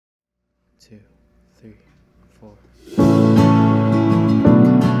2, 3, 4.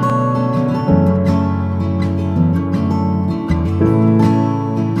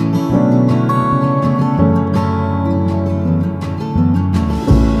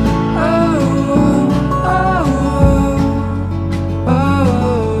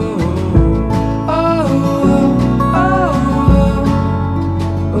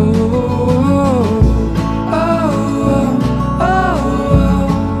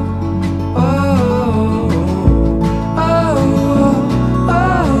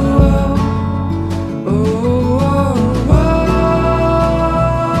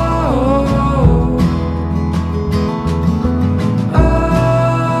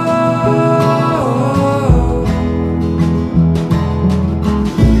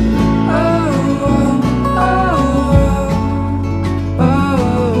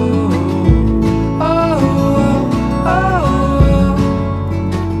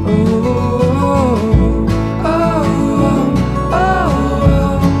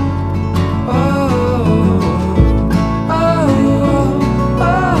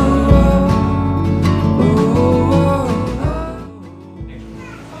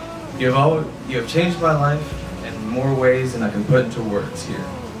 You have changed my life in more ways than I can put into words here.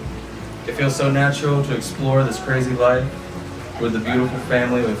 It feels so natural to explore this crazy life with the beautiful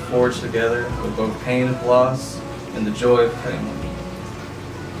family we've forged together, with both pain of loss and the joy of family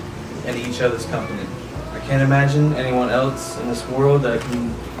and each other's company. I can't imagine anyone else in this world that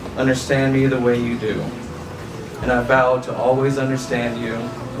can understand me the way you do. And I vow to always understand you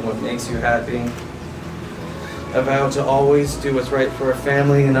and what makes you happy. I vow to always do what's right for our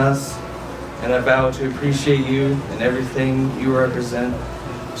family and us. And I vow to appreciate you and everything you represent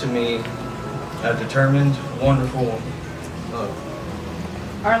to me, a determined, wonderful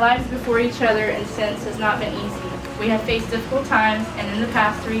love. Our lives before each other in sense has not been easy. We have faced difficult times, and in the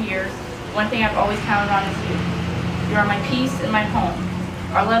past 3 years, one thing I've always counted on is you. You are my peace and my home.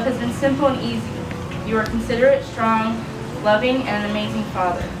 Our love has been simple and easy. You are considerate, strong, loving, and an amazing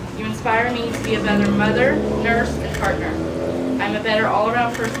father. You inspire me to be a better mother, nurse, and partner. I'm a better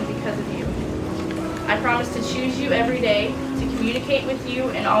all-around person because of you. I promise to choose you every day, to communicate with you,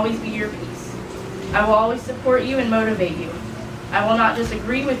 and always be your peace. I will always support you and motivate you. I will not just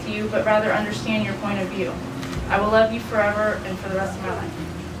agree with you, but rather understand your point of view. I will love you forever and for the rest of my life.